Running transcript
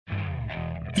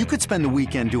You could spend the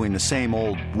weekend doing the same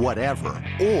old whatever,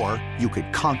 or you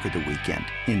could conquer the weekend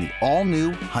in the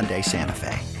all-new Hyundai Santa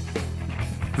Fe.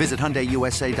 Visit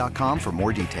HyundaiUSA.com for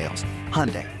more details.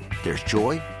 Hyundai, there's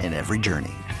joy in every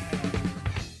journey.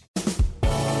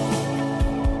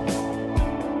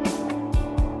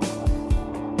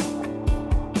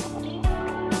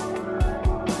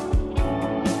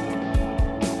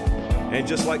 And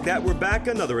just like that, we're back.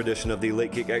 Another edition of the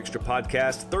Late Kick Extra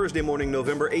podcast. Thursday morning,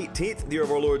 November 18th, the year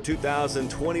of our Lord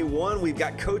 2021. We've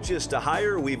got coaches to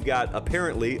hire. We've got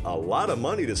apparently a lot of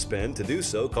money to spend to do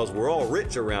so because we're all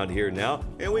rich around here now.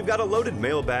 And we've got a loaded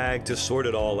mailbag to sort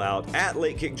it all out. At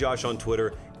Late Kick Josh on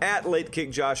Twitter, at Late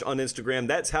Kick Josh on Instagram.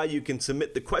 That's how you can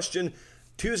submit the question.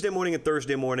 Tuesday morning and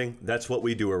Thursday morning, that's what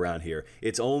we do around here.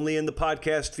 It's only in the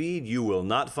podcast feed. You will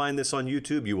not find this on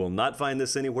YouTube. You will not find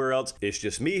this anywhere else. It's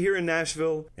just me here in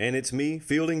Nashville, and it's me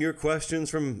fielding your questions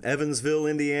from Evansville,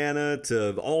 Indiana,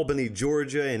 to Albany,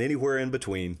 Georgia, and anywhere in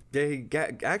between.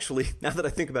 Actually, now that I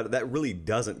think about it, that really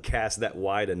doesn't cast that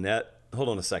wide a net. Hold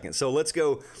on a second. So let's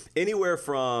go anywhere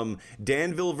from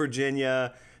Danville,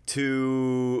 Virginia,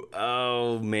 to,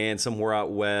 somewhere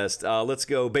out west. Let's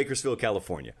go Bakersfield,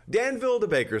 California. Danville to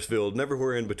Bakersfield,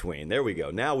 everywhere in between. There we go.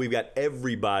 Now we've got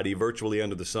everybody virtually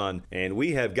under the sun, and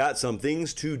we have got some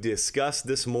things to discuss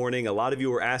this morning. A lot of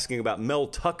you were asking about Mel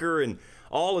Tucker and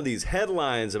all of these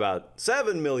headlines about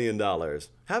 $7 million.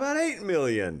 How about $8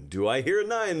 million? Do I hear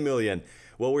 $9 million?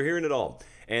 Well, we're hearing it all.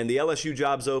 And the LSU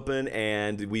job's open,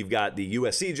 and we've got the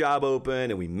USC job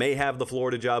open, and we may have the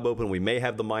Florida job open, we may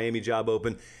have the Miami job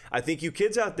open. I think you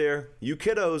kids out there, you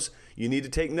kiddos, you need to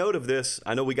take note of this.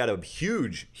 I know we got a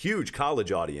huge, huge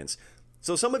college audience.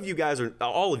 So some of you guys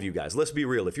all of you guys, let's be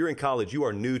real. If you're in college, you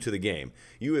are new to the game.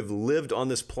 You have lived on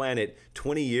this planet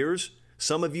 20 years.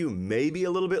 Some of you maybe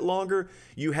a little bit longer.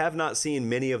 You have not seen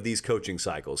many of these coaching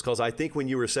cycles because I think when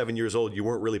you were 7 years old, you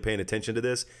weren't really paying attention to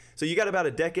this. So you got about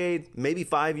a decade, maybe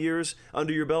 5 years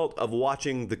under your belt of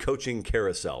watching the coaching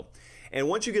carousel. And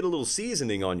once you get a little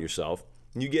seasoning on yourself,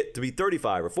 you get to be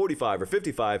 35 or 45 or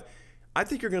 55, I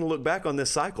think you're going to look back on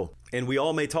this cycle. And we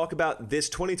all may talk about this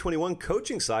 2021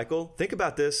 coaching cycle. Think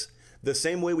about this the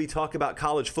same way we talk about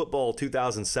college football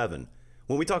 2007.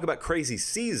 When we talk about crazy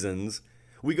seasons,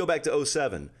 we go back to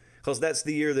 2007 because that's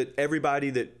the year that everybody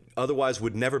that otherwise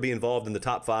would never be involved in the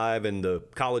top five and the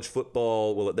college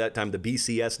football, well, at that time, the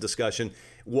BCS discussion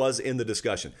was in the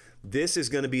discussion. This is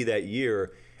going to be that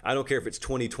year. I don't care if it's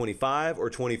 2025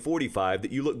 or 2045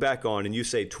 that you look back on and you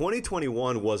say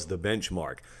 2021 was the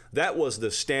benchmark. That was the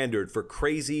standard for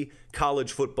crazy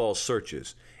college football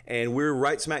searches. And we're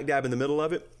right smack dab in the middle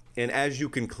of it. And as you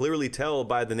can clearly tell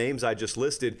by the names I just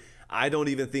listed, I don't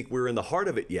even think we're in the heart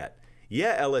of it yet.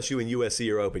 Yeah, LSU and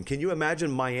USC are open. Can you imagine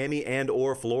Miami and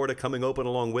or Florida coming open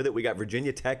along with it? We got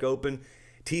Virginia Tech open.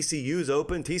 TCU's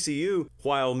open. TCU,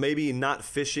 while maybe not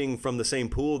fishing from the same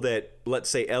pool that, let's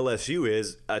say, LSU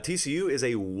is, TCU is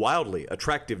a wildly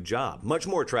attractive job, much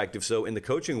more attractive so in the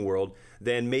coaching world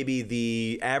than maybe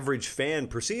the average fan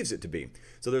perceives it to be.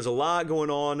 So there's a lot going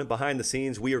on behind the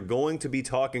scenes. We are going to be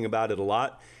talking about it a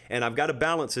lot, and I've got to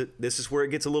balance it. This is where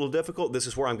it gets a little difficult. This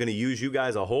is where I'm going to use you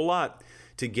guys a whole lot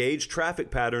to gauge traffic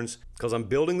patterns because I'm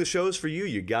building the shows for you.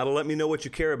 You got to let me know what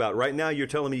you care about. Right now, you're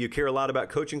telling me you care a lot about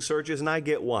coaching searches, and I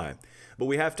get why. But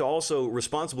we have to also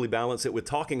responsibly balance it with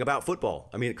talking about football.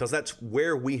 I mean, because that's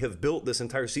where we have built this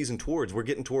entire season towards. We're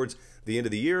getting towards the end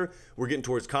of the year. We're getting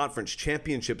towards conference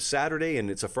championship Saturday,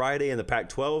 and it's a Friday in the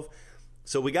Pac-12.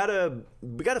 So we gotta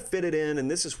fit it in,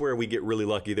 and this is where we get really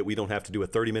lucky that we don't have to do a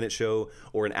 30-minute show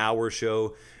or an hour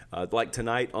show. Like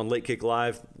tonight on Late Kick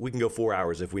Live, we can go 4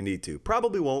 hours if we need to.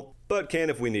 Probably won't, but can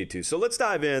if we need to. So let's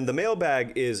dive in. The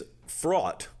mailbag is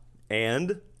fraught,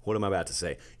 and what am I about to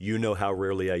say? You know how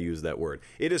rarely I use that word.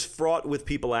 It is fraught with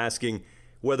people asking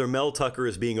whether Mel Tucker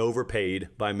is being overpaid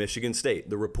by Michigan State.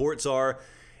 The reports are,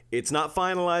 it's not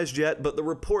finalized yet, but the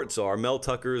reports are Mel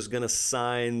Tucker is going to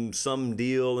sign some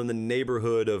deal in the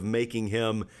neighborhood of making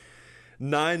him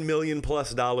 $9 million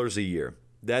plus a year.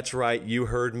 That's right, you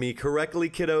heard me correctly,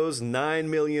 kiddos. $9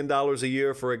 million a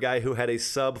year for a guy who had a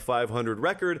sub-500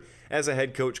 record as a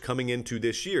head coach coming into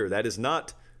this year. That is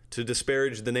not to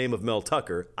disparage the name of Mel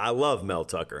Tucker. I love Mel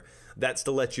Tucker. That's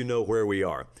to let you know where we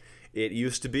are. It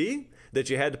used to be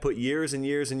that you had to put years and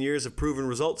years and years of proven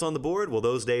results on the board. Well,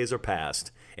 those days are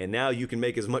past. And now you can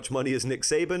make as much money as Nick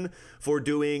Saban for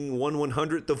doing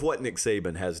 1/100th of what Nick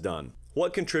Saban has done.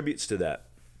 What contributes to that?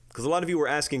 Because a lot of you were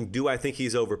asking, do I think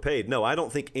he's overpaid? No, I don't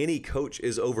think any coach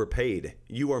is overpaid.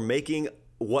 You are making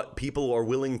what people are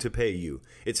willing to pay you.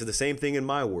 It's the same thing in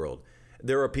my world.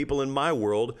 There are people in my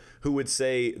world who would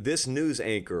say this news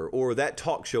anchor or that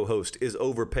talk show host is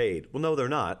overpaid. Well, no, they're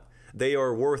not. They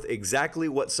are worth exactly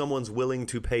what someone's willing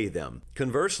to pay them.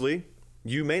 Conversely,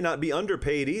 you may not be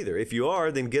underpaid either. If you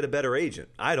are, then get a better agent.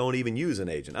 I don't even use an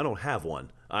agent. I don't have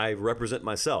one. I represent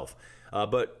myself.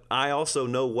 But I also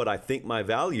know what I think my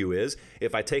value is.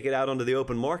 If I take it out onto the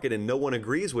open market and no one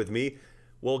agrees with me,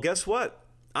 well, guess what?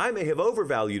 I may have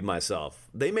overvalued myself.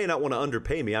 They may not want to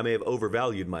underpay me. I may have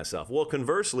overvalued myself. Well,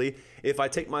 conversely, if I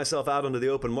take myself out onto the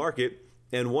open market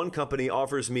and one company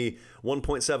offers me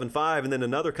 1.75 and then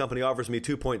another company offers me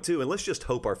 2.2, and let's just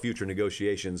hope our future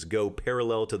negotiations go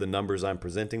parallel to the numbers I'm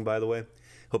presenting, by the way.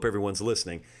 Hope everyone's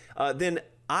listening. Then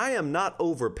I am not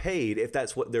overpaid if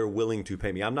that's what they're willing to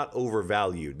pay me. I'm not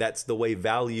overvalued. That's the way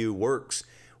value works.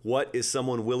 What is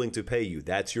someone willing to pay you?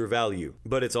 That's your value.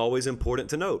 But it's always important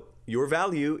to note, your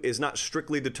value is not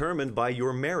strictly determined by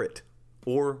your merit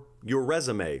or your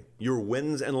resume, your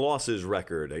wins and losses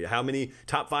record. How many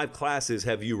top 5 classes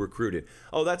have you recruited?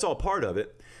 Oh, that's all part of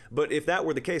it. But if that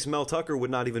were the case, Mel Tucker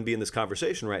would not even be in this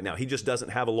conversation right now. He just doesn't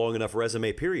have a long enough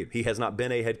resume, period. He has not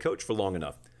been a head coach for long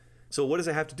enough. So what does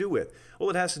it have to do with?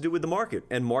 Well, it has to do with the market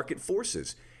and market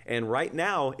forces. And right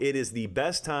now, it is the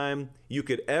best time you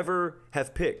could ever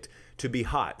have picked to be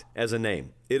hot as a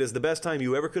name. It is the best time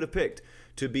you ever could have picked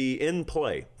to be in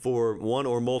play for one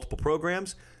or multiple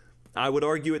programs. I would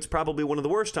argue it's probably one of the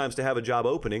worst times to have a job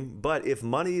opening, but if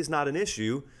money is not an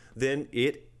issue, then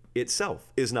it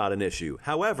itself is not an issue.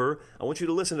 However, I want you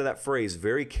to listen to that phrase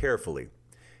very carefully.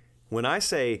 When I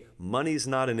say money's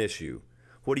not an issue,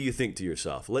 what do you think to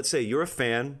yourself? Let's say you're a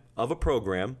fan of a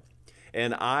program,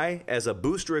 and I, as a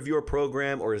booster of your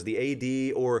program or as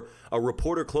the AD or a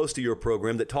reporter close to your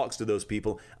program that talks to those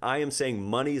people, I am saying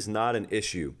money's not an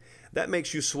issue. That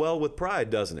makes you swell with pride,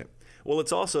 doesn't it? Well,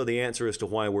 it's also the answer as to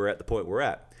why we're at the point we're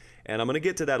at. And I'm going to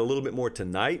get to that a little bit more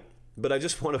tonight, but I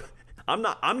just want to, I'm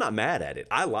not mad at it.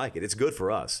 I like it. It's good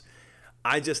for us.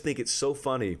 I just think it's so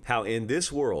funny how in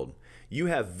this world you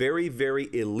have very, very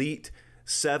elite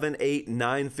 7, 8,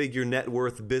 9-figure net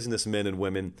worth businessmen and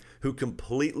women who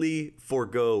completely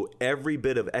forego every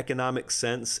bit of economic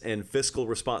sense and fiscal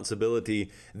responsibility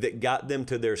that got them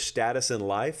to their status in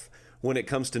life when it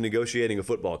comes to negotiating a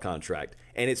football contract.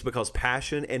 And it's because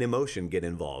passion and emotion get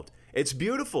involved. It's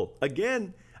beautiful.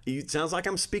 Again, it sounds like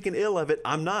I'm speaking ill of it.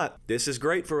 I'm not. This is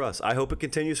great for us. I hope it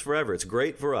continues forever. It's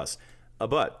great for us.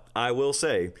 But I will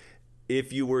say,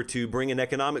 if you were to bring an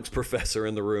economics professor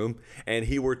in the room and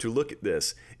he were to look at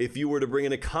this, if you were to bring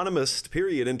an economist,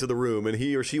 period, into the room and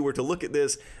he or she were to look at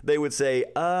this, they would say,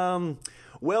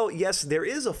 well, yes, there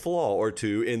is a flaw or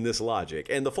two in this logic.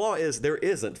 And the flaw is there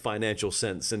isn't financial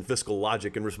sense and fiscal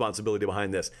logic and responsibility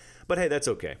behind this. But hey, that's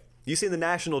okay. You seen the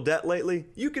national debt lately?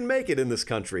 You can make it in this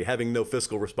country having no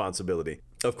fiscal responsibility.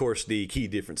 Of course, the key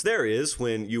difference there is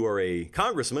when you are a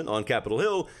congressman on Capitol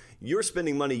Hill, you're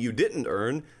spending money you didn't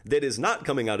earn that is not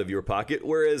coming out of your pocket,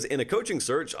 whereas in a coaching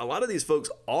search, a lot of these folks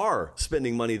are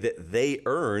spending money that they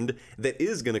earned that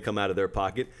is going to come out of their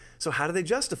pocket. So how do they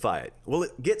justify it? Well,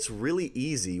 it gets really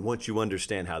easy once you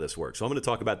understand how this works. So I'm going to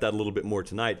talk about that a little bit more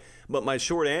tonight. But my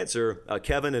short answer,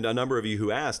 Kevin and a number of you who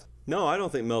asked, no, I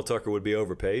don't think Mel Tucker would be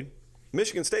overpaid.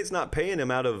 Michigan State's not paying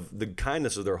him out of the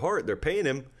kindness of their heart. They're paying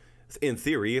him, in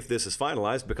theory, if this is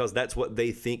finalized, because that's what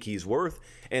they think he's worth,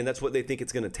 and that's what they think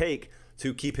it's going to take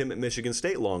to keep him at Michigan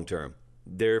State long term.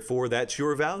 Therefore, that's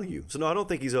your value. So no, I don't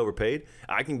think he's overpaid.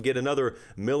 I can get another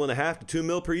 $1.5 to $2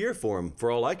 million per year for him.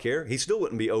 For all I care, he still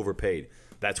wouldn't be overpaid.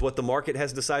 That's what the market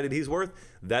has decided he's worth.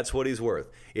 That's what he's worth.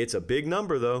 It's a big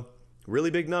number, though.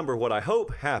 Really big number. What I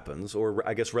hope happens, or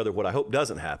I guess rather what I hope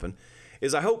doesn't happen,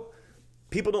 is I hope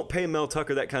people don't pay Mel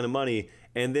Tucker that kind of money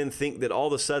and then think that all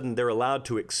of a sudden they're allowed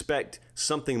to expect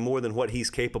something more than what he's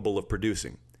capable of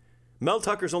producing. Mel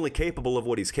Tucker's only capable of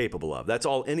what he's capable of. That's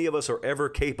all any of us are ever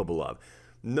capable of.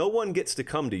 No one gets to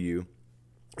come to you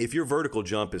if your vertical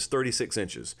jump is 36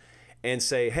 inches and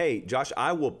say, hey, Josh,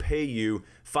 I will pay you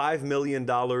 $5 million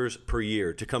per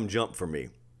year to come jump for me.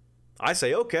 I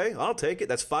say, okay, I'll take it.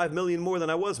 That's $5 million more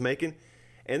than I was making.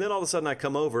 And then all of a sudden I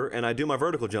come over and I do my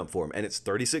vertical jump for them, and it's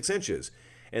 36 inches.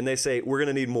 And they say, we're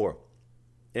going to need more.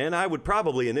 And I would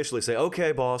probably initially say,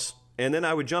 okay, boss. And then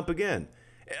I would jump again.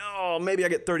 Oh, maybe I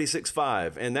get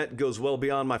 36.5. And that goes well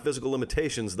beyond my physical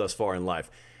limitations thus far in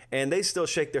life. And they still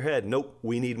shake their head. Nope,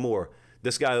 we need more.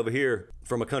 This guy over here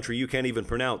from a country you can't even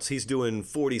pronounce, he's doing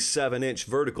 47-inch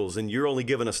verticals, and you're only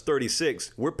giving us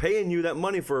 36. We're paying you that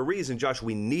money for a reason, Josh.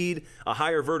 We need a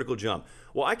higher vertical jump.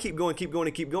 Well, I keep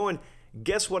going.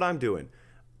 Guess what I'm doing?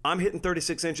 I'm hitting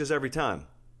 36 inches every time.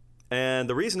 And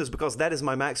the reason is because that is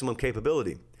my maximum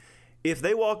capability. If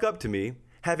they walk up to me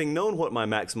having known what my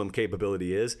maximum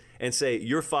capability is, and say,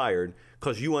 you're fired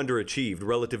because you underachieved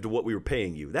relative to what we were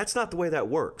paying you. That's not the way that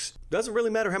works. Doesn't really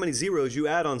matter how many zeros you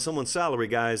add on someone's salary,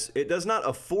 guys. It does not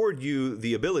afford you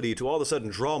the ability to all of a sudden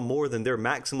draw more than their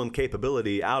maximum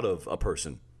capability out of a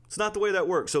person. It's not the way that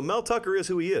works. So Mel Tucker is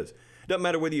who he is. Doesn't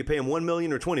matter whether you pay him $1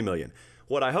 million or $20 million.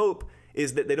 What I hope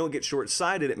is that they don't get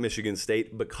short-sighted at Michigan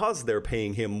State because they're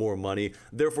paying him more money,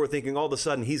 therefore thinking all of a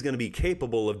sudden he's going to be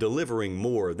capable of delivering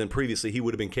more than previously he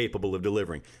would have been capable of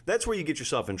delivering. That's where you get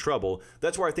yourself in trouble.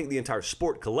 That's where I think the entire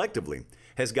sport collectively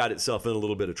has got itself in a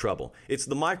little bit of trouble. It's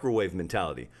the microwave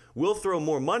mentality. We'll throw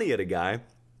more money at a guy,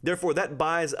 therefore that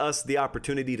buys us the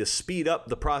opportunity to speed up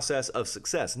the process of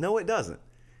success. No, it doesn't.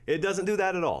 It doesn't do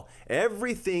that at all.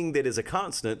 Everything that is a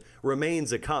constant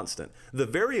remains a constant. The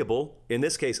variable, in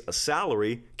this case a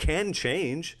salary, can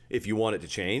change if you want it to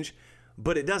change,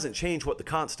 but it doesn't change what the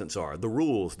constants are, the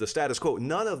rules, the status quo.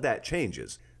 None of that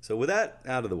changes. So with that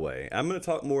out of the way, I'm going to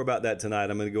talk more about that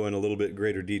tonight. I'm going to go in a little bit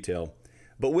greater detail.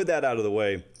 But with that out of the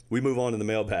way, we move on to the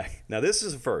mailbag. Now this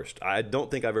is a first. I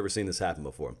don't think I've ever seen this happen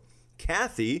before.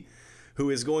 Kathy, who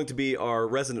is going to be our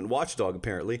resident watchdog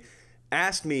apparently,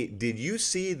 asked me, did you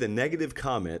see the negative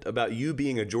comment about you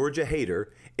being a Georgia hater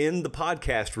in the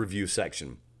podcast review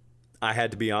section? I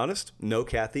had to be honest. No,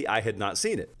 Kathy, I had not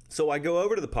seen it. So I go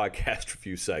over to the podcast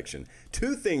review section.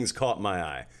 Two things caught my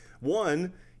eye.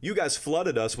 One, you guys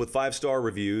flooded us with 5-star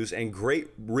reviews and great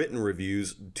written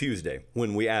reviews Tuesday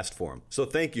when we asked for them. So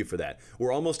thank you for that.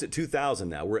 We're almost at 2,000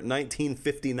 now. We're at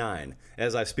 1959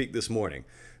 as I speak this morning.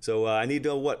 So I need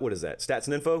to, what is that? Stats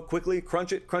and info, quickly,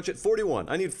 crunch it, 41.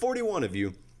 I need 41 of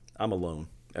you. I'm alone,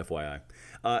 FYI.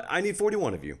 I need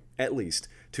 41 of you, at least,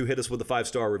 to hit us with a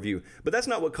 5-star review. But that's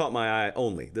not what caught my eye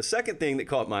only. The second thing that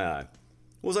caught my eye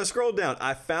was I scrolled down.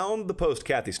 I found the post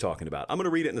Kathy's talking about. I'm going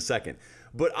to read it in a second.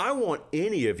 But I want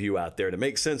any of you out there to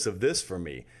make sense of this for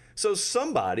me. So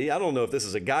somebody, I don't know if this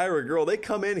is a guy or a girl, they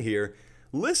come in here,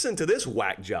 listen to this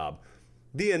whack job.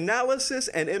 The analysis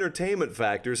and entertainment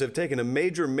factors have taken a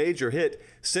major hit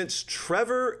since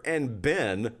Trevor and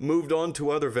Ben moved on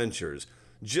to other ventures.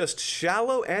 Just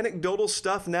shallow anecdotal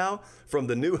stuff now from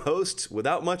the new hosts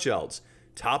without much else.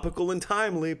 Topical and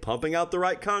timely, pumping out the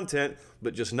right content,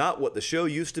 but just not what the show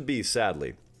used to be,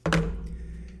 sadly.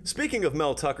 Speaking of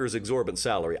Mel Tucker's exorbitant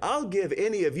salary, I'll give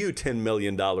any of you $10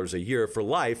 million a year for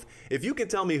life if you can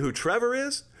tell me who Trevor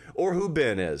is or who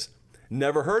Ben is.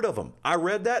 Never heard of them. I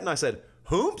read that and I said,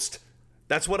 Whomst?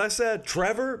 That's what I said.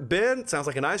 Trevor, Ben, sounds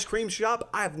like an ice cream shop.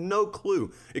 I have no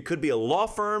clue. It could be a law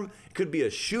firm. It could be a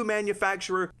shoe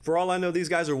manufacturer. For all I know, these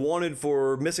guys are wanted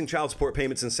for missing child support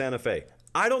payments in Santa Fe.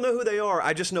 I don't know who they are.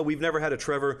 I just know we've never had a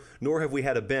Trevor, nor have we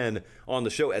had a Ben on the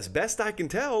show. As best I can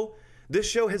tell, this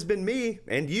show has been me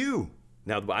and you.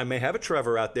 Now, I may have a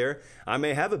Trevor out there. I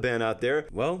may have a Ben out there.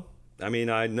 Well, I mean,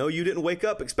 I know you didn't wake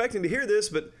up expecting to hear this,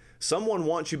 but someone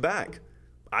wants you back.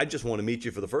 I just want to meet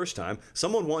you for the first time.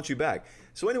 Someone wants you back.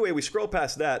 So anyway, we scroll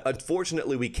past that.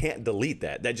 Unfortunately, we can't delete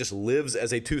that. That just lives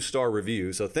as a 2-star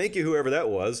review. So thank you, whoever that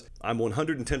was. I'm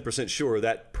 110% sure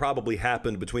that probably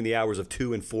happened between the hours of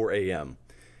 2 and 4 a.m.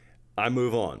 I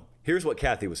move on. Here's what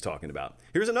Kathy was talking about.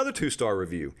 Here's another 2-star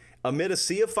review. Amid a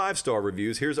sea of 5-star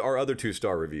reviews, here's our other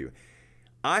 2-star review.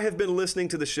 I have been listening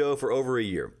to the show for over a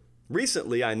year.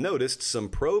 Recently, I noticed some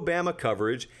pro-Bama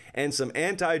coverage and some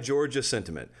anti-Georgia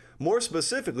sentiment. More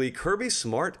specifically, Kirby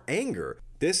Smart anger.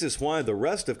 This is why the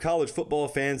rest of college football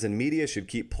fans and media should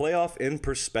keep playoff in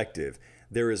perspective.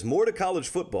 There is more to college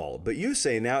football, but you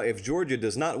say now if Georgia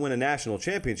does not win a national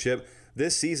championship,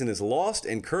 this season is lost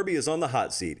and Kirby is on the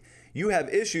hot seat. You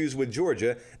have issues with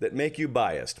Georgia that make you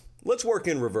biased. Let's work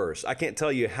in reverse. I can't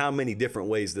tell you how many different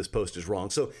ways this post is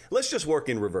wrong, so let's just work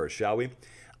in reverse, shall we?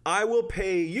 I will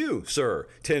pay you, sir,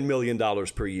 $10 million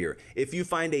per year. If you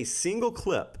find a single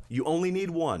clip, you only need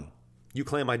one. You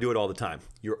claim I do it all the time.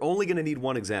 You're only going to need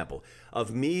one example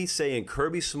of me saying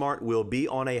Kirby Smart will be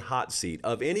on a hot seat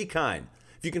of any kind.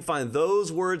 If you can find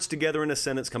those words together in a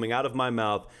sentence coming out of my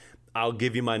mouth, I'll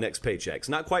give you my next paycheck. It's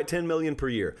not quite $10 million per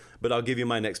year, but I'll give you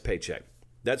my next paycheck.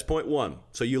 That's point one.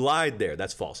 So you lied there.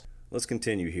 That's false. Let's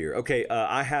continue here. Okay,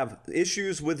 I have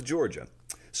issues with Georgia.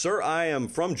 Sir, I am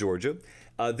from Georgia.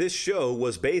 This show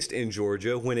was based in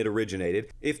Georgia when it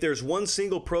originated. If there's one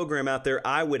single program out there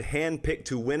I would handpick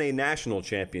to win a national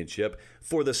championship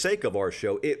for the sake of our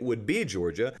show, it would be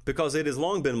Georgia, because it has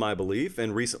long been my belief,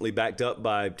 and recently backed up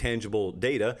by tangible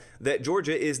data, that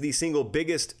Georgia is the single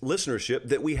biggest listenership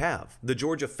that we have. The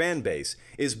Georgia fan base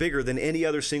is bigger than any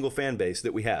other single fan base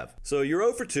that we have. So you're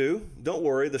 0 for 2. Don't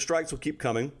worry, the strikes will keep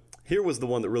coming. Here was the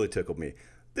one that really tickled me.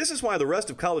 This is why the rest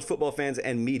of college football fans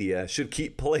and media should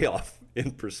keep playoff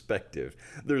in perspective.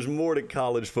 There's more to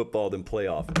college football than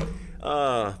playoff.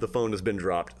 The phone has been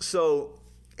dropped. So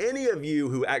any of you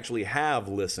who actually have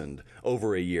listened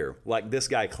over a year, like this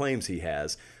guy claims he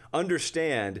has,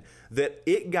 understand that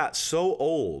it got so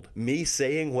old, me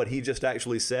saying what he just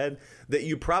actually said, that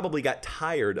you probably got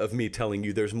tired of me telling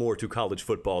you there's more to college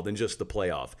football than just the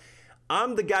playoff.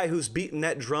 I'm the guy who's beaten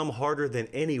that drum harder than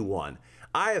anyone.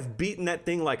 I have beaten that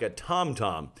thing like a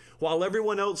tom-tom. While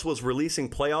everyone else was releasing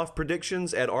playoff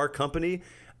predictions at our company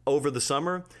over the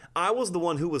summer, I was the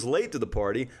one who was late to the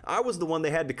party. I was the one they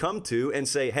had to come to and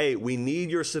say, hey, we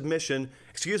need your submission.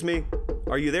 Excuse me,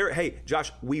 are you there? Hey,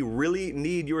 Josh, we really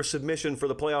need your submission for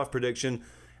the playoff prediction.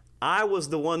 I was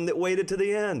the one that waited to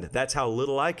the end. That's how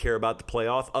little I care about the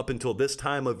playoff up until this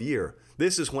time of year.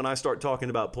 This is when I start talking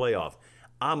about playoff.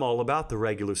 I'm all about the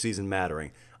regular season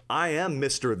mattering. I am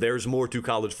Mr. There's more to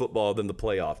college football than the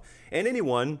playoff. And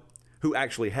anyone who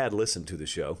actually had listened to the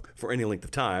show for any length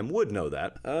of time would know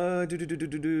that.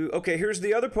 Okay, here's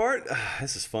the other part.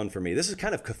 This is fun for me. This is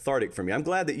kind of cathartic for me. I'm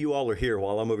glad that you all are here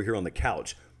while I'm over here on the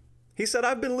couch. He said,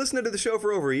 I've been listening to the show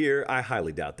for over a year. I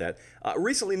highly doubt that.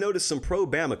 Recently noticed some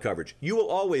pro-Bama coverage. You will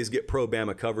always get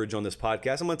pro-Bama coverage on this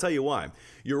podcast. I'm going to tell you why.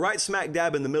 You're right smack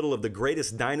dab in the middle of the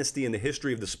greatest dynasty in the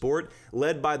history of the sport,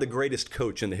 led by the greatest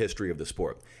coach in the history of the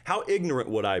sport. How ignorant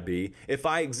would I be if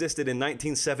I existed in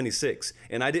 1976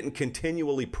 and I didn't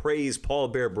continually praise Paul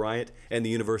Bear Bryant and the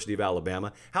University of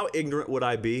Alabama? How ignorant would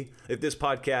I be if this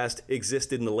podcast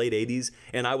existed in the late 80s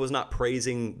and I was not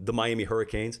praising the Miami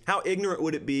Hurricanes? How ignorant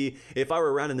would it be if I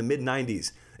were around in the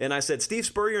mid-90s and I said, Steve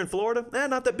Spurrier in Florida?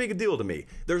 Not that big a deal to me.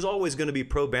 There's always going to be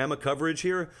pro-Bama coverage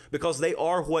here because they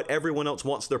are what everyone else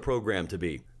wants their program to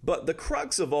be. But the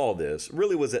crux of all this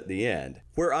really was at the end,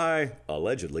 where I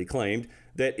allegedly claimed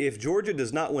that if Georgia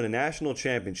does not win a national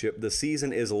championship, the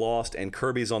season is lost and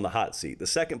Kirby's on the hot seat. The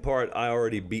second part, I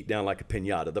already beat down like a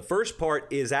piñata. The first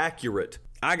part is accurate.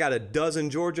 I got a dozen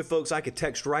Georgia folks I could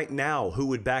text right now who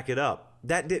would back it up.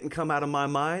 That didn't come out of my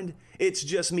mind. It's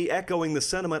just me echoing the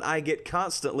sentiment I get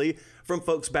constantly from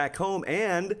folks back home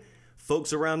and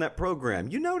folks around that program.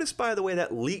 You notice, by the way,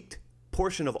 that leaked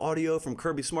portion of audio from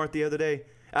Kirby Smart the other day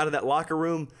out of that locker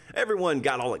room? Everyone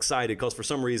got all excited because for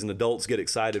some reason adults get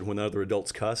excited when other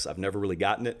adults cuss. I've never really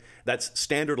gotten it. That's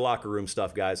standard locker room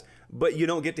stuff, guys. But you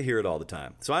don't get to hear it all the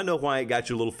time. So I know why it got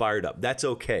you a little fired up. That's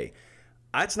okay.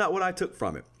 That's not what I took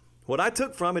from it. What I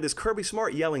took from it is Kirby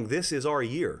Smart yelling, "This is our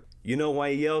year." You know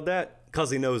why he yelled that?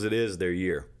 Because he knows it is their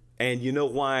year. And you know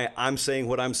why I'm saying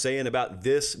what I'm saying about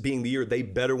this being the year they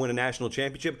better win a national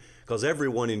championship? Because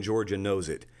everyone in Georgia knows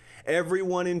it.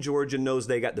 Everyone in Georgia knows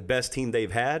they got the best team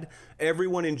they've had.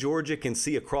 Everyone in Georgia can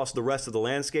see across the rest of the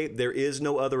landscape. There is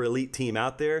no other elite team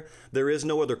out there. There is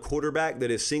no other quarterback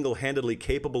that is single-handedly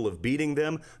capable of beating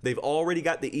them. They've already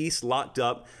got the East locked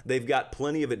up. They've got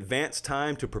plenty of advance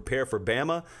time to prepare for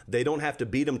Bama. They don't have to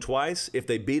beat them twice. If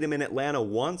they beat them in Atlanta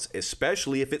once,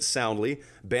 especially if it's soundly,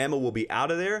 Bama will be out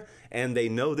of there. And they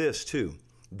know this too.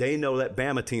 They know that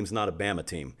Bama team's not a Bama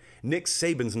team. Nick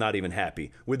Saban's not even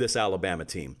happy with this Alabama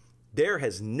team. There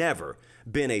has never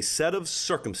been a set of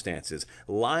circumstances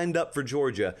lined up for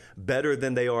Georgia better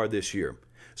than they are this year.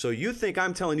 So you think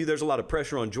I'm telling you there's a lot of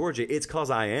pressure on Georgia? It's because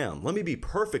I am. Let me be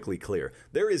perfectly clear.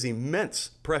 There is immense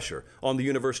pressure on the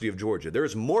University of Georgia. There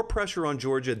is more pressure on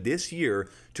Georgia this year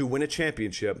to win a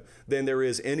championship than there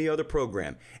is any other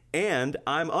program. And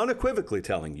I'm unequivocally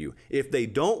telling you, if they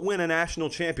don't win a national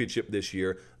championship this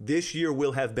year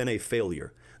will have been a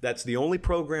failure. That's the only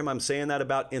program I'm saying that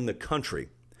about in the country.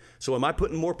 So am I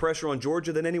putting more pressure on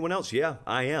Georgia than anyone else? Yeah,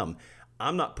 I am.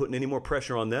 I'm not putting any more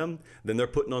pressure on them than they're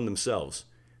putting on themselves.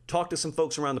 Talk to some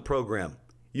folks around the program.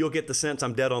 You'll get the sense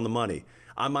I'm dead on the money.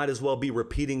 I might as well be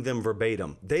repeating them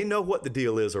verbatim. They know what the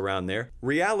deal is around there.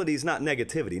 Reality is not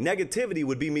negativity. Negativity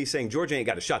would be me saying Georgia ain't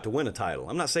got a shot to win a title.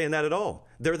 I'm not saying that at all.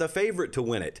 They're the favorite to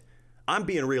win it. I'm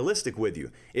being realistic with you.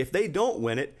 If they don't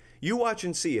win it, you watch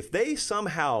and see. If they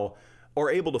somehow are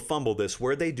able to fumble this,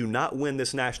 where they do not win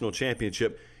this national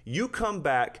championship, you come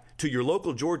back to your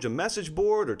local Georgia message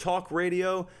board or talk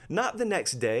radio, not the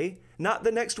next day, not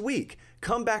the next week.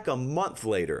 Come back a month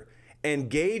later and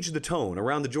gauge the tone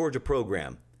around the Georgia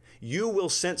program. You will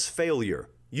sense failure.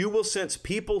 You will sense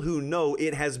people who know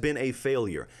it has been a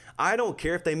failure. I don't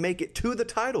care if they make it to the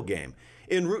title game,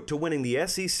 en route to winning the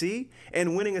SEC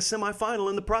and winning a semifinal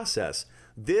in the process.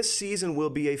 This season will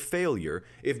be a failure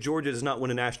if Georgia does not win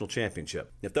a national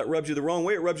championship. If that rubs you the wrong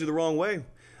way, it rubs you the wrong way.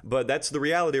 But that's the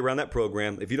reality around that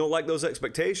program. If you don't like those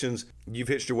expectations, you've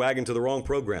hitched your wagon to the wrong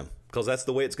program, because that's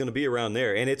the way it's going to be around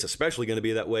there. And it's especially going to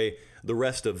be that way the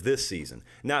rest of this season.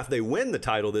 Now, if they win the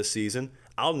title this season,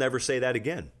 I'll never say that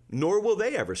again. nor will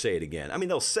they ever say it again. I mean,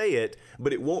 they'll say it,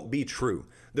 but it won't be true.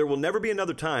 There will never be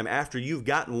another time after you've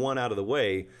gotten one out of the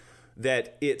way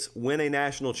that it's win a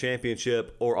national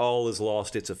championship or all is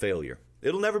lost, it's a failure.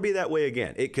 It'll never be that way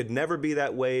again. It could never be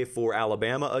that way for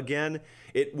Alabama again.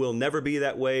 It will never be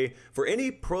that way for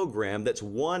any program that's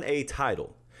won a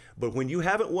title. But when you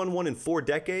haven't won one in 4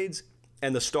 decades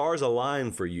and the stars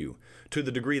align for you to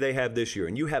the degree they have this year,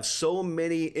 and you have so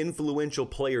many influential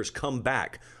players come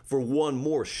back for one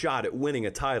more shot at winning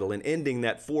a title and ending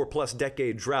that 4+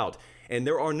 decade drought, and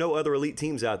there are no other elite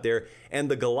teams out there, and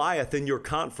the Goliath in your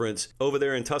conference over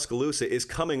there in Tuscaloosa is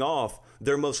coming off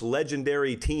their most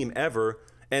legendary team ever,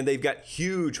 and they've got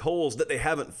huge holes that they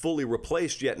haven't fully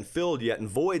replaced yet and filled yet, and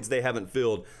voids they haven't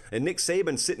filled. And Nick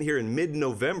Saban sitting here in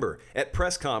mid-November at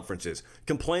press conferences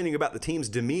complaining about the team's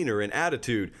demeanor and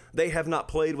attitude. They have not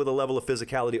played with a level of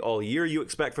physicality all year you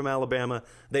expect from Alabama.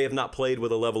 They have not played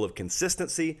with a level of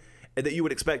consistency that you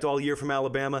would expect all year from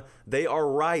Alabama. They are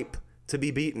ripe to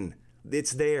be beaten.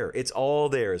 It's there. It's all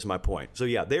there is my point. So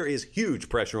yeah, there is huge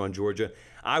pressure on Georgia.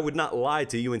 I would not lie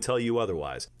to you and tell you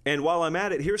otherwise. And while I'm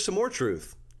at it, here's some more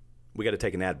truth. We got to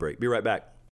take an ad break. Be right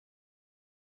back.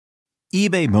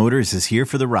 eBay Motors is here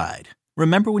for the ride.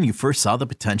 Remember when you first saw the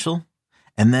potential?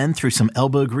 And then through some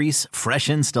elbow grease, fresh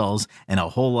installs, and a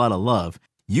whole lot of love,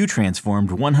 you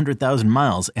transformed 100,000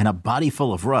 miles and a body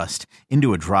full of rust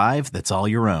into a drive that's all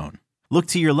your own. Look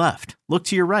to your left. Look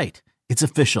to your right. It's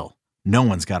official. No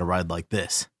one's got a ride like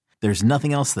this. There's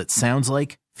nothing else that sounds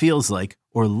like, feels like,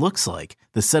 or looks like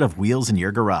the set of wheels in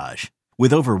your garage.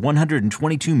 With over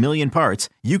 122 million parts,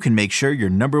 you can make sure your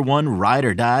number one ride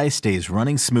or die stays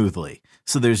running smoothly,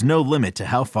 so there's no limit to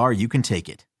how far you can take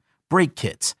it. Brake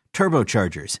kits,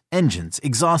 turbochargers, engines,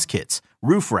 exhaust kits,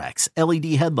 roof racks, LED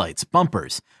headlights,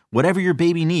 bumpers, whatever your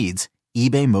baby needs,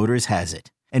 eBay Motors has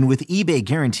it. And with eBay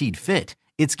Guaranteed Fit,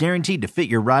 it's guaranteed to fit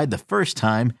your ride the first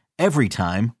time, every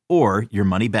time, or your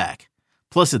money back.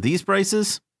 Plus at these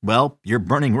prices, well, you're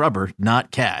burning rubber,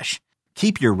 not cash.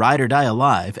 Keep your ride or die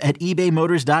alive at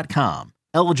ebaymotors.com.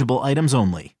 Eligible items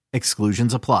only.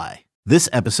 Exclusions apply. This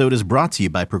episode is brought to you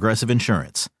by Progressive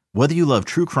Insurance. Whether you love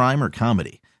true crime or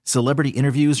comedy, celebrity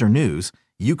interviews or news,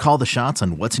 you call the shots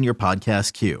on what's in your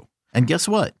podcast queue. And guess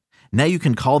what? Now you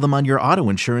can call them on your auto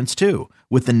insurance too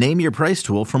with the Name Your Price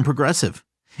tool from Progressive.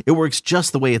 It works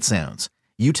just the way it sounds.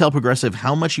 You tell Progressive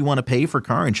how much you want to pay for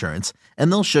car insurance,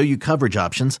 and they'll show you coverage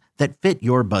options that fit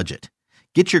your budget.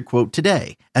 Get your quote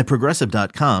today at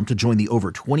Progressive.com to join the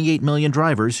over 28 million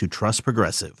drivers who trust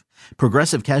Progressive.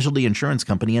 Progressive Casualty Insurance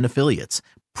Company and Affiliates.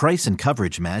 Price and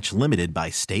coverage match limited by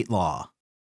state law.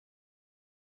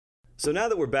 So now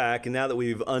that we're back, and now that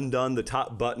we've undone the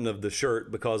top button of the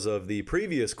shirt because of the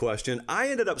previous question, I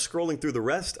ended up scrolling through the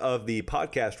rest of the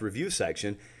podcast review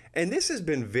section, and this has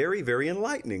been very, very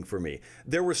enlightening for me.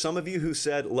 There were some of you who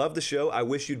said, love the show. I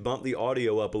wish you'd bump the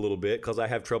audio up a little bit because I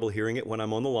have trouble hearing it when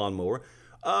I'm on the lawnmower.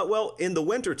 Well, in the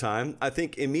wintertime, I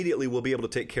think immediately we'll be able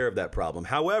to take care of that problem.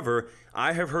 However,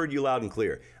 I have heard you loud and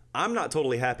clear. I'm not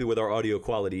totally happy with our audio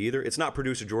quality either. It's not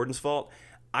producer Jordan's fault.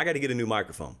 I got to get a new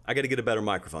microphone. I got to get a better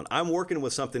microphone. I'm working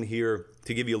with something here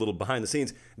to give you a little behind the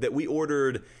scenes that we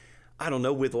ordered, I don't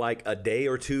know, with like a day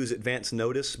or two's advance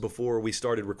notice before we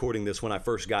started recording this when I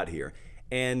first got here.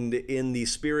 And in the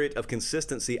spirit of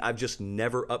consistency, I've just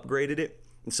never upgraded it.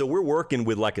 And so we're working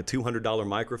with like a $200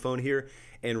 microphone here.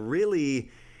 And really,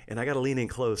 and I got to lean in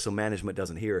close so management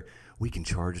doesn't hear, we can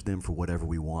charge them for whatever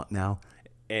we want now.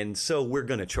 And so we're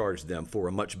going to charge them for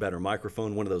a much better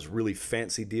microphone, one of those really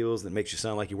fancy deals that makes you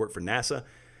sound like you work for NASA.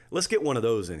 Let's get one of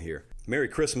those in here. Merry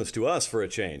Christmas to us for a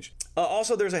change.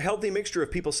 Also, there's a healthy mixture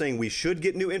of people saying we should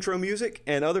get new intro music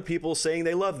and other people saying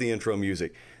they love the intro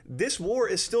music. This war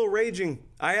is still raging.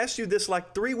 I asked you this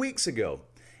like 3 weeks ago,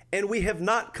 and we have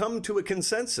not come to a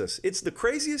consensus. It's the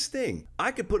craziest thing.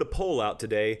 I could put a poll out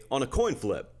today on a coin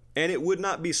flip, and it would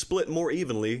not be split more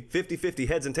evenly, 50-50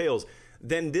 heads and tails,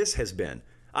 than this has been.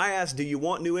 I asked, do you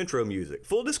want new intro music?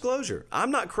 Full disclosure,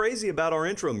 I'm not crazy about our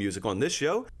intro music on this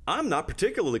show. I'm not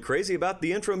particularly crazy about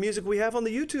the intro music we have on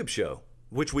the YouTube show,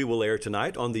 which we will air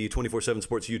tonight on the 24/7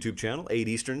 Sports YouTube channel, 8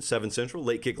 Eastern, 7 Central,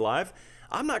 Late Kick Live.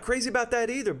 I'm not crazy about that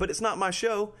either, but it's not my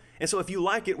show. And so if you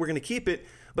like it, we're going to keep it.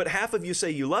 But half of you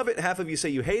say you love it, half of you say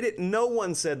you hate it. No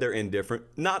one said they're indifferent.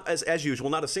 Not as usual,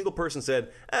 not a single person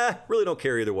said, really don't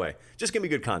care either way. Just give me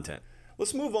good content.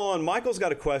 Let's move on. Michael's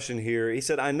got a question here. He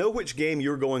said, I know which game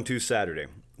you're going to Saturday,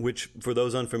 which, for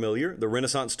those unfamiliar, the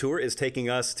Renaissance Tour is taking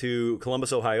us to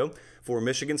Columbus, Ohio for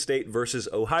Michigan State versus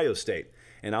Ohio State.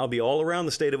 And I'll be all around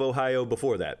the state of Ohio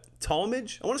before that.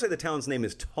 Tallmadge? I want to say the town's name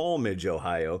is Tallmadge,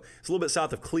 Ohio. It's a little bit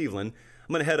south of Cleveland.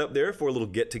 I'm going to head up there for a little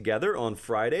get-together on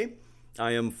Friday.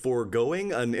 I am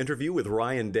foregoing an interview with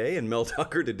Ryan Day and Mel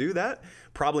Tucker to do that.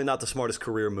 Probably not the smartest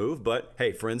career move, but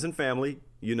hey, friends and family,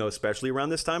 especially around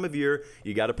this time of year,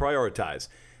 you got to prioritize.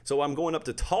 So I'm going up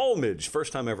to Tallmadge,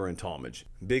 first time ever in Tallmadge.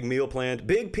 Big meal planned,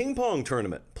 big ping pong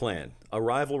tournament planned, a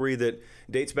rivalry that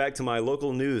dates back to my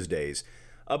local news days.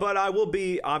 But I will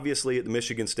be, obviously, at the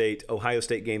Michigan State-Ohio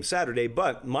State game Saturday.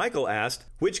 But Michael asked,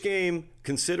 which game,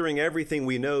 considering everything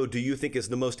we know, do you think is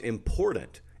the most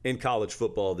important in college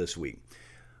football this week?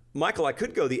 Michael, I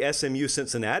could go the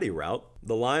SMU-Cincinnati route.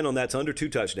 The line on that's under 2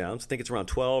 touchdowns. I think it's around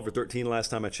 12 or 13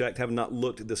 last time I checked. Have not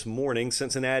looked this morning.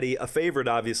 Cincinnati, a favorite,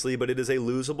 obviously, but it is a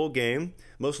losable game.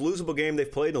 Most losable game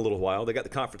they've played in a little while. They got the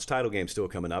conference title game still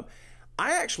coming up.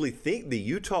 I actually think the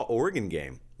Utah-Oregon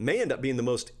game may end up being the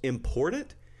most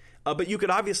important. But you could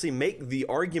obviously make the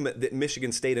argument that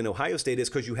Michigan State and Ohio State is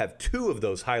because you have 2 of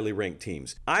those highly ranked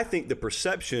teams. I think the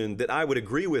perception that I would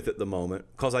agree with at the moment,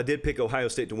 because I did pick Ohio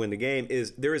State to win the game,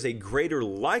 is there is a greater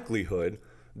likelihood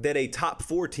that a top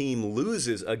 4 team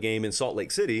loses a game in Salt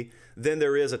Lake City than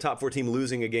there is a top 4 team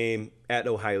losing a game at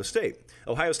Ohio State.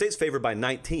 Ohio State's favored by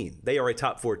 19. They are a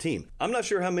top 4 team. I'm not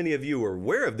sure how many of you are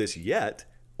aware of this yet.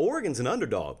 Oregon's an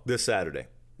underdog this Saturday.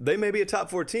 They may be a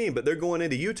top 4 team, but they're going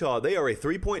into Utah. They are a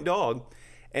 3-point dog,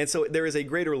 and so there is a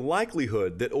greater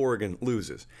likelihood that Oregon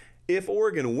loses. If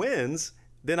Oregon wins,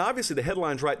 then obviously the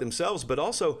headlines write themselves, but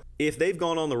also if they've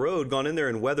gone on the road, gone in there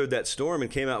and weathered that storm and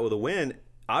came out with a win,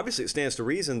 obviously it stands to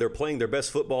reason they're playing their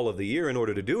best football of the year in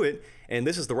order to do it, and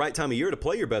this is the right time of year to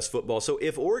play your best football. So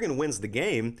if Oregon wins the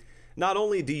game, not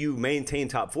only do you maintain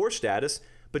top 4 status,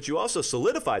 but you also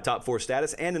solidify top 4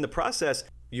 status, and in the process,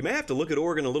 you may have to look at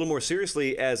Oregon a little more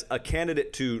seriously as a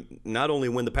candidate to not only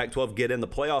win the Pac-12, get in the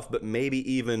playoff, but maybe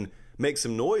even make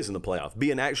some noise in the playoff,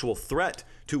 be an actual threat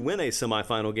to win a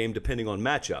semifinal game depending on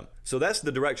matchup. So that's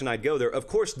the direction I'd go there. Of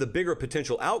course, the bigger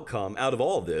potential outcome out of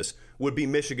all of this would be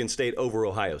Michigan State over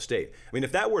Ohio State. I mean,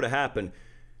 if that were to happen,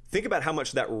 think about how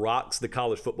much that rocks the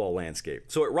college football landscape.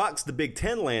 So it rocks the Big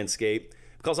Ten landscape,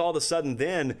 because all of a sudden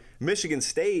then Michigan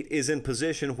State is in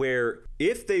position where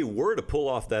if they were to pull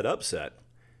off that upset,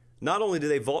 not only do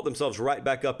they vault themselves right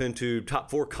back up into top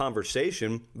 4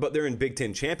 conversation, but they're in Big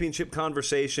Ten championship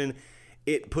conversation.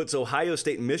 It puts Ohio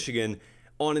State and Michigan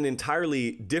on an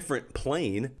entirely different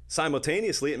plane.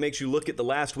 Simultaneously, it makes you look at the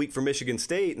last week for Michigan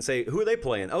State and say, who are they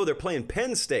playing? Oh, they're playing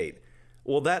Penn State.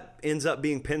 Well, that ends up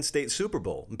being Penn State's Super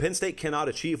Bowl. And Penn State cannot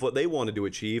achieve what they wanted to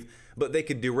achieve, but they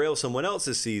could derail someone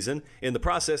else's season. In the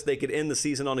process, they could end the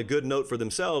season on a good note for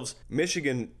themselves.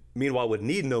 Michigan, meanwhile, would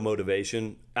need no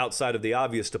motivation outside of the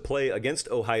obvious to play against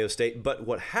Ohio State. But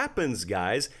what happens,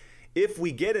 guys, if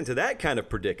we get into that kind of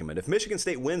predicament, if Michigan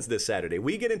State wins this Saturday,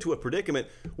 we get into a predicament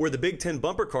where the Big Ten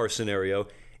bumper car scenario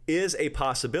is a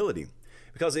possibility.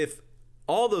 Because if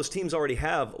all those teams already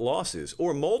have losses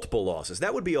or multiple losses,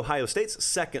 that would be Ohio State's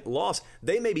second loss.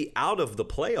 They may be out of the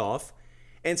playoff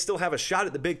and still have a shot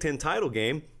at the Big Ten title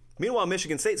game. Meanwhile,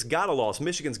 Michigan State's got a loss.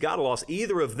 Michigan's got a loss.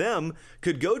 Either of them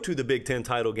could go to the Big Ten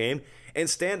title game and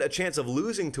stand a chance of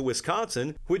losing to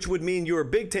Wisconsin, which would mean your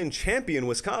Big Ten champion,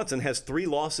 Wisconsin, has 3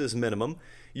 losses minimum.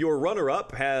 Your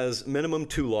runner-up has minimum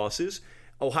 2 losses.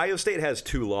 Ohio State has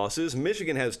 2 losses.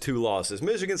 Michigan has 2 losses.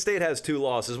 Michigan State has 2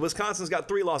 losses. Wisconsin's got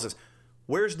 3 losses.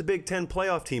 Where's the Big Ten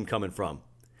playoff team coming from?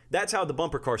 That's how the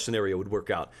bumper car scenario would work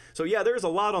out. So yeah, there's a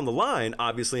lot on the line,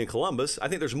 obviously, in Columbus. I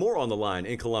think there's more on the line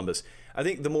in Columbus. I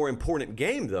think the more important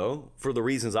game, though, for the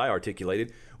reasons I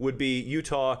articulated, would be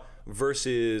Utah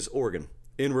versus Oregon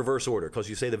in reverse order, because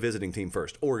you say the visiting team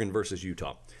first, Oregon versus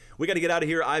Utah. We got to get out of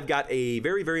here. I've got a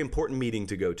very, very important meeting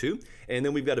to go to, and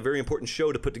then we've got a very important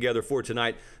show to put together for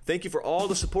tonight. Thank you for all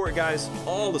the support, guys.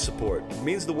 All the support. It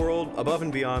means the world, above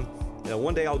and beyond. Now,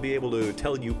 one day I'll be able to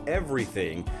tell you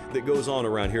everything that goes on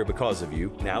around here because of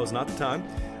you. Now is not the time,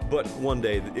 but one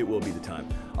day it will be the time.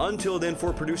 Until then,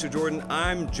 for producer Jordan,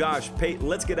 I'm Josh Pate.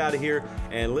 Let's get out of here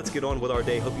and let's get on with our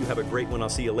day. Hope you have a great one. I'll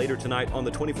see you later tonight on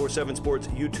the 24/7 Sports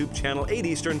YouTube channel, 8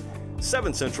 Eastern,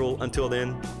 7 Central. Until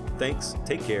then, thanks,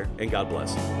 take care, and God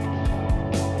bless.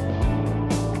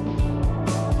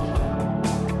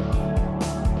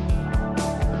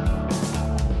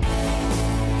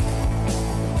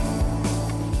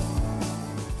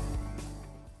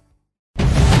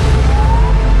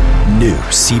 New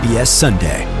CBS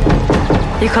Sunday.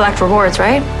 You collect rewards,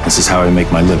 right? This is how I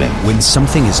make my living. When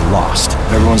something is lost,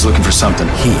 Everyone's looking for something.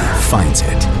 he finds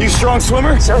it. You strong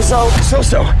swimmer? So-so.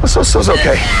 So-so's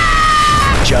okay.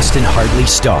 Justin Hartley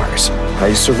stars. How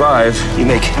you survive, you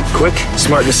make quick,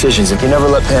 smart decisions, and you never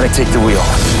let panic take the wheel.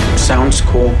 Sounds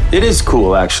cool. It is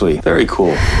cool, actually. Very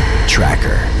cool.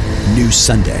 Tracker. New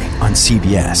Sunday on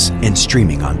CBS and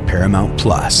streaming on Paramount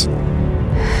Plus.